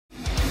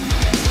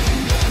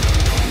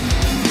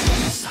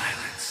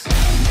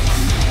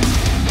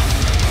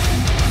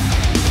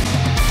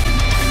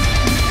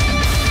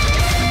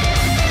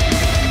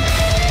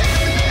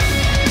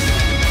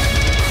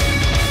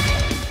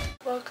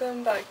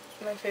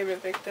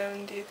favorite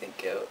victim? Do you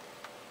think it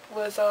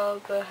was all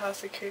the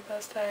House of Creep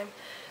last time?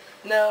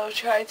 No,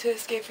 try to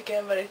escape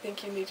again, but I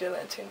think you need your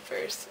lantern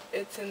first.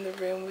 It's in the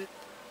room with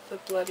the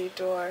bloody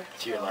door.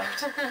 To your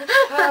left.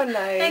 Oh,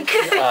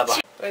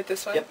 nice. Wait,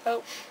 this one? Yep.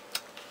 Oh.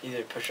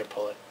 Either push or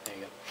pull it. There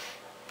you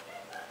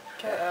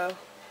go. Uh-oh.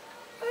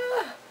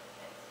 Ah.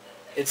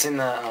 It's in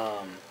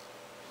the,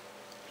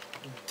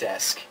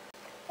 desk.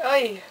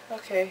 Oy.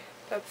 Okay,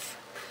 that's...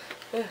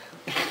 Ugh.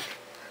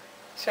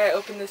 Should I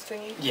open this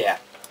thingy? Yeah.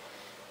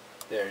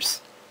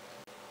 There's...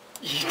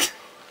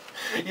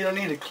 You don't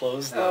need to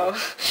close them.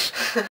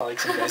 Oh. Like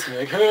some guys can be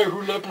like, hey,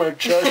 who left my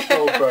chest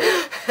open?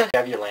 You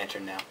have your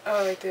lantern now.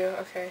 Oh, I do?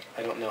 Okay.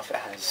 I don't know if it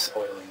has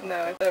oil in it.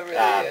 No, that really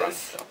Run.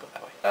 is. Don't go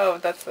that way. Oh,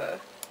 that's the...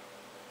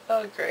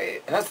 Oh,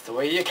 great. And that's the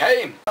way you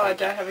came. Oh,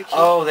 do I have a key?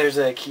 Oh, there's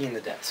a key in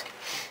the desk.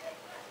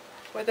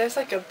 Well, there's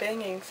like a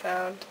banging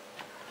sound.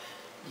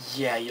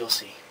 Yeah, you'll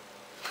see.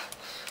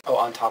 Oh,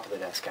 on top of the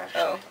desk,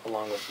 actually. Oh.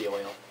 Along with the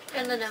oil.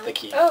 And the note. The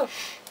key. Oh.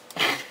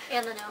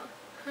 And the note.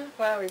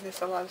 Wow, we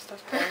missed a lot of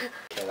stuff there.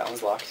 Okay, that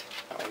one's locked.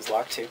 That one's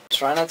locked too.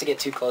 Try not to get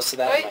too close to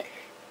that. Wait. It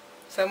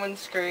Someone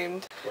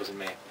screamed. wasn't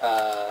me.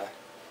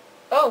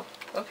 Oh,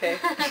 okay.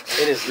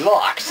 It is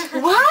locked.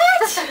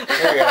 What?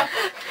 There you go.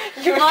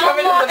 You were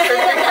coming in the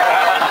perfect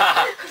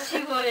time. She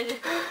would.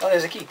 Oh,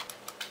 there's a key.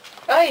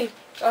 Aye.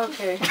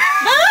 Okay.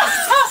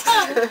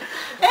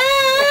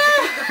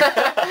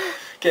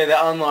 Okay,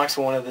 that unlocks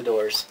one of the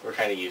doors. We're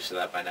kind of used to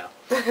that by now.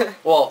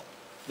 Well,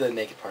 the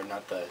naked part,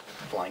 not the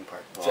flying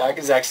part. Well.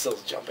 Zach's still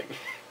jumping.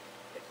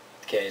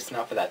 Okay, it's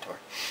not for that door.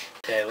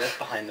 Okay, look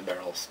behind the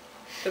barrels.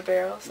 The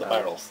barrels? The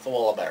barrels. The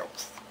wall of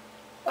barrels.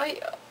 Aye.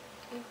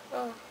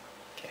 Oh.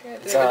 Okay. Yeah,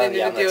 It's they didn't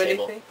yeah, even on do the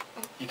table. anything.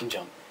 You can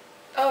jump.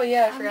 Oh,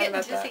 yeah, I I'm forgot getting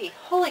about dizzy.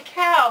 Holy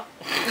cow.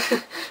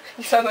 that.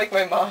 You sound like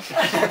my mom.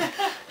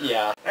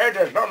 Yeah. They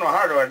just don't know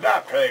how to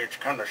adapt to each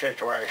kind of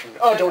situation.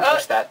 Oh, don't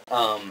touch that.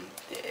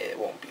 It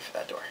won't be for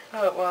that door.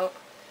 Oh, it won't.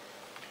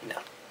 No.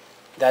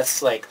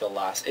 That's like the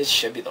last. It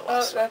should be the Oh,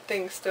 last. that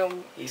thing's still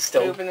He's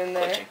still moving in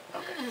there. glitching.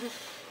 Okay.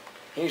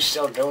 He's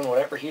still doing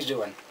whatever he's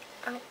doing.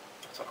 Oh.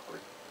 That's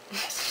awkward.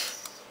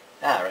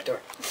 Ah, right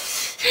door.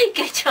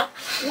 Good job.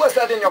 What's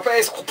that in your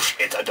face?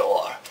 It's a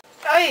door.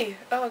 Aye.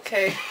 Oh,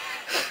 okay.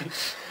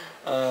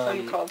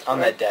 Uncalled on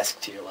for. that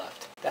desk to your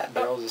left. That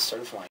barrel just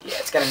started flying. Yeah,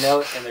 it's got a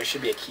note and there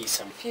should be a key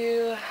somewhere. If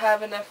you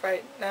have enough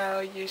right now,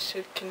 you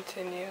should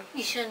continue.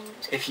 You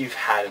shouldn't. If you've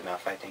had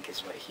enough, I think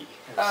is what he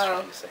was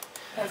trying to say.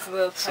 That's a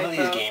little Some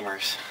typo. of these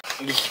gamers.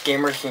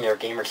 Gamers can their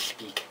gamers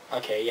speak.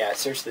 Okay, yeah,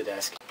 search the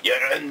desk.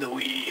 You're in the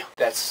way.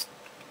 That's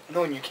the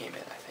one you came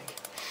in, I think.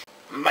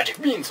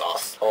 Magic bean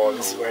sauce. Oh,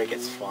 this is where it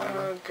gets fun. Oh,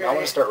 I want great.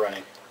 to start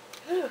running.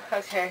 Ooh,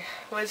 okay.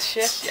 Was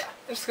shift? Yeah.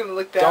 I'm just gonna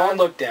look down. Don't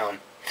look down.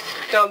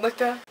 Don't look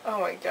down? Oh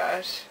my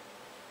gosh.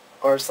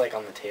 Or it's like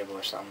on the table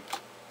or something.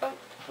 Oh.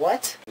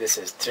 What? This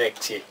is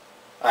tricky.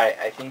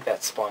 I think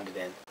that spawned it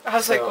in. I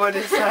was like, what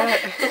is that?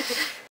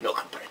 No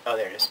complaint. Oh,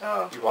 there it is.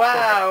 Oh, You walk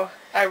wow.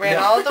 I ran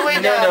all the way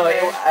down No,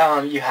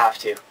 there. you have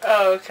to.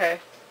 Oh, okay.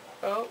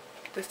 Oh,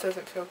 this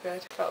doesn't feel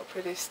good. Felt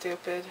pretty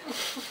stupid.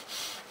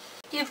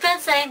 You've been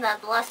saying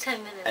that the last 10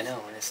 minutes. I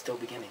know, and it's still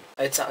beginning.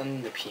 It's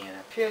on the piano.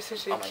 Pierce Oh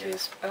your my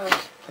keys. goodness.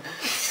 Oh.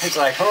 It's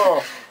like,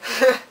 oh.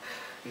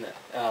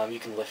 No, you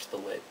can lift the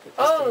lid. With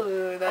this thing.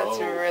 Oh, that's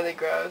Oh. really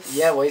gross.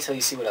 Yeah, wait till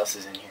you see what else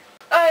is in here.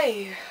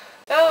 Aye.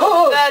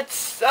 Oh,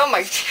 that's... Oh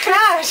my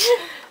gosh.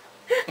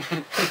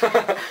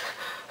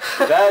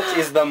 That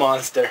is the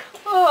monster.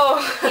 Oh.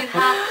 You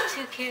have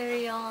to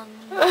carry on.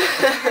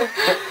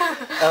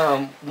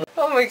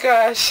 Oh my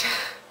gosh.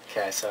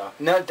 Okay, so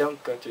no,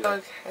 don't go through that.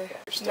 Okay.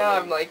 You're still Now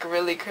waiting. I'm like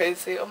really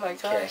crazy. Oh my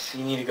Okay, gosh.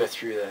 you need to go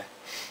through the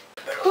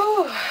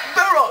Whew.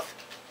 barrel.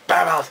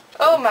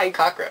 Oh my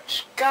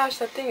Cockroach. gosh,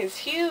 that thing is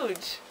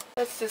huge.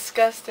 That's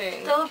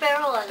disgusting. Throw a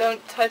barrel at it.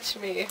 Don't touch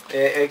me.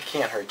 It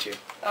can't hurt you.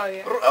 Oh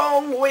yeah.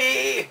 Wrong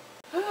way.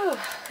 Whew.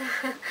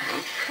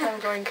 I'm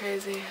going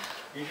crazy.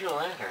 Use your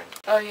lantern.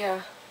 Oh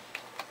yeah.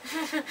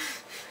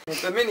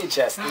 It's a mini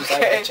chest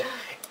inside Okay. the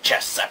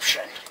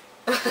chestception.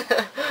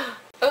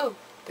 Oh,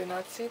 did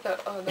not see that.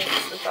 Oh,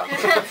 that's the top. I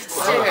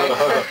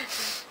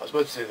was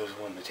about to say there was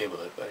one on the table,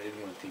 but I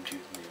didn't want to seem too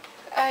new.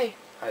 Hey.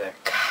 Hi there.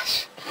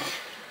 Gosh.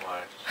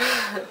 What?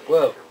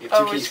 Whoa, you have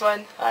two Oh, keys. which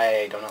one?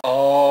 I don't know.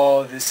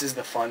 Oh, this is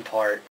the fun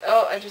part.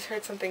 Oh, I just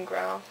heard something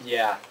growl.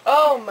 Yeah.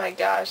 Oh my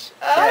gosh.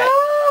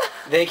 Ah!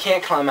 They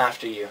can't climb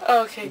after you.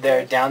 Okay,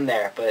 They're good. down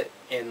there, but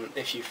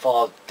if you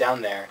fall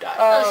down there, die.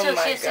 Oh so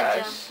my she has to jump.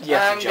 gosh. You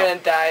have to I'm jump. gonna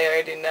die, I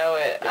already know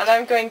it. Yes. And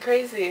I'm going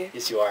crazy.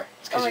 Yes, you are.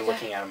 It's because Oh my you're God.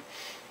 looking at them.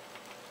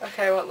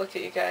 Okay, I won't look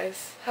at you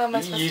guys. How am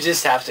I supposed You to...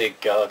 just have to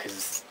go,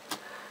 because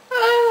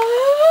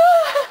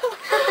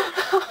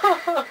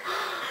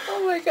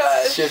Oh my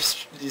gosh.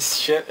 shift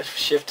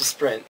to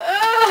sprint.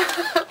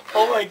 Ah!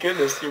 Oh my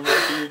goodness, you're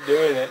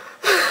doing it.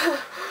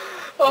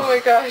 Oh my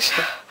gosh.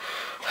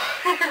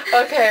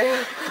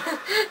 Okay.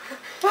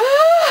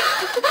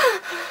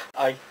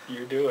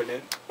 You're doing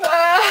it.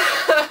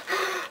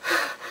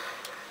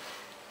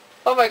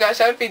 Oh my gosh,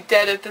 I would be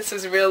dead if this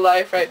was real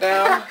life right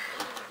now.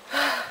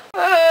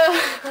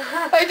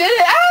 I did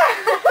it!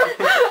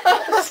 Ah!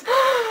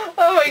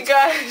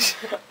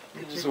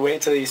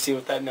 wait till you see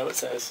what that note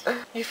says.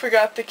 You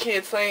forgot the key.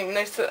 It's laying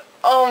next to...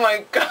 Oh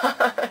my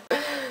god.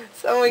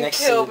 Someone Next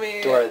killed to the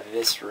me. door of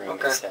this room.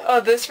 Okay. It said. Oh,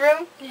 this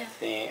room? Yeah.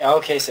 Thing.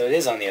 Okay, so it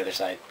is on the other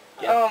side.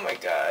 Yep. Oh my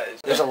god.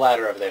 There's a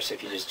ladder over there, so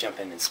if you just jump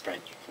in and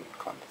sprint, you can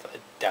climb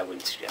it. I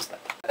wouldn't suggest that.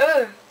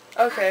 Ugh.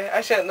 Okay,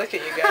 I shouldn't look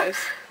at you guys.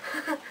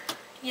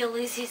 You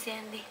lazy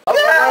Sandy. Oh,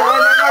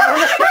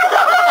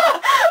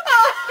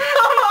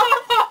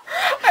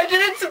 I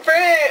didn't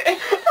sprint.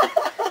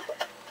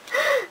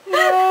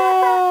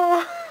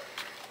 No.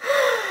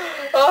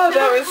 Oh,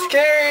 that was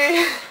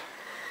scary.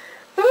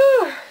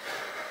 Whew.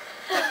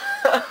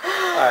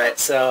 Alright,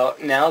 so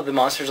now the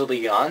monsters will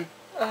be gone.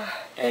 Thank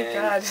and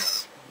God.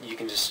 you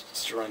can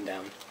just run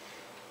down.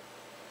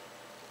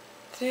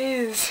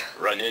 Jeez.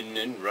 Run in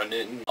and run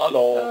in.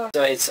 Hello. Oh.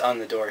 So it's on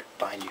the door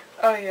behind you.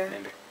 Oh yeah.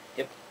 Remember?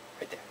 Yep,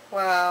 right there.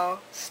 Wow.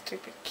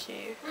 Stupid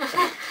key.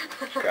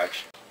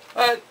 Crouch.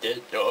 What?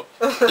 Did up.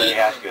 You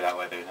have to go that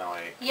way. There's no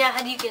way. Yeah,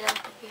 how do you get up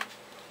here?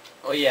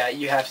 Oh yeah,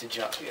 you have to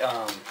jump.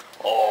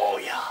 Oh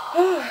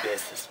yeah.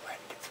 This is where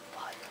it gets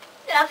fun.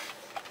 F.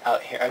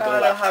 Out here. Go I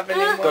don't left. have any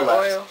Go more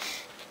left. oil.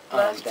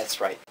 Left. That's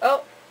right.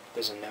 Oh.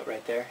 There's a note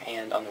right there,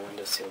 and on the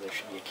windowsill there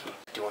should be a key.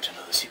 Do you want to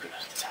know the secret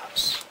of this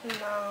house?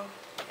 No.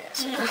 Yeah,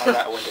 so on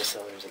that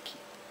windowsill there's a key.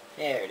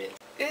 There it is.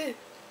 Ew.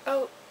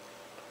 Oh.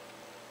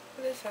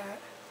 What is that?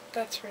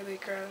 That's really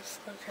gross.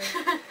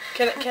 Okay.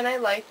 Can I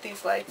light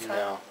these lights up?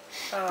 No,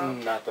 Oh.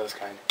 not those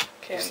kind.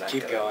 Okay, I'm Just not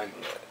keep gonna- going.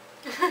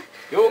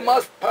 You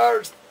must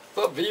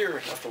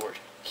persevere. That's the word.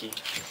 Key.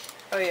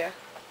 Oh yeah.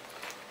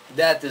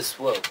 That is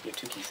slow. You have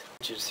 2 keys.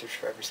 You just search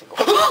for every single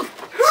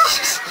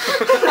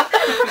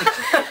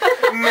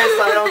Miss,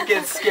 I don't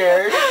get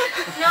scared.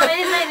 No, it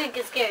is I didn't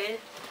get scared.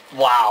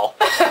 Wow.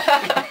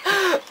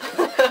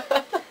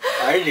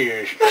 I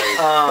do.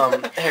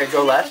 Here,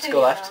 go left,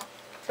 go left.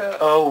 So,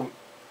 Oh,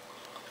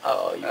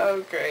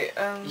 oh great.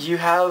 you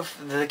have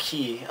the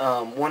key.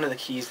 One of the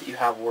keys that you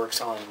have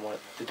works on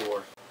the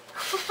door.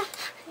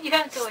 You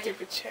have to wait.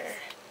 Stupid chair.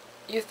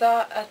 You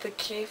thought at the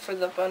key for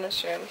the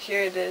bonus room.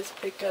 Here it is.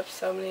 Pick up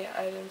so many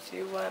items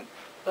you want,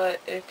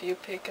 but if you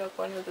pick up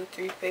one of the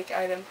 3 fake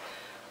items,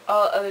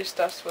 all other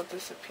stuffs will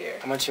disappear.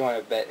 How much you want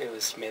to bet it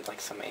was made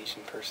like some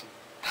Asian person?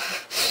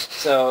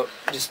 So,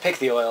 just pick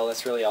the oil.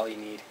 That's really all you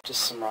need.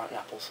 Just some rotten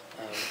apples.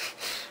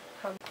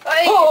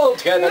 Oh,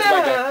 okay, that's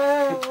my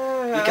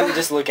guy. You can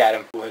just look at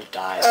him. Would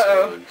die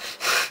Uh-oh. soon.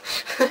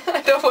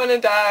 I don't want to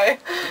die.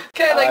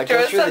 Can I like go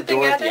throw through the something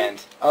door at at the him?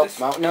 end. Oh, This-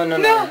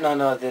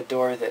 no, the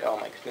door that, oh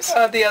my goodness.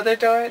 Oh, the other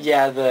door?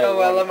 Yeah, the Oh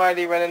well, one- I'm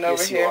already running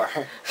over yes, here.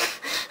 you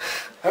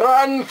are.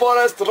 Run,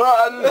 Forrest,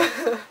 run!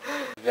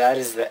 That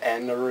is the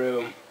end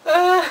room.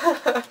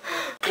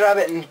 Grab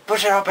it and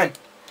push it open.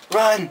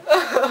 Run!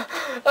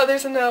 Oh,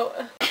 there's a note.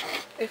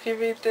 If you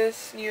read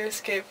this, you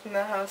escape from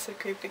the House of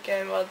Creep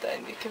again. Well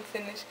done. You can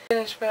finish,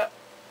 but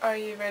are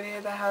you ready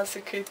for the House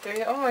of Creep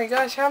 3? Oh my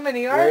gosh, how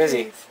many are Where is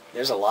these? he?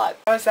 There's a lot.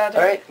 Oh, is that it?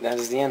 Alright, that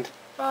is the end.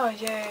 Oh,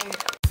 yay.